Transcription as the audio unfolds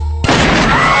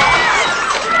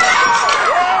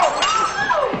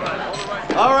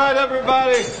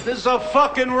everybody. This is a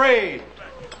fucking raid.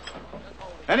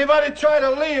 Anybody try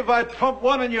to leave, I pump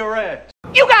one in your ass.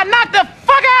 You got knocked the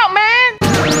fuck out,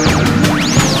 man!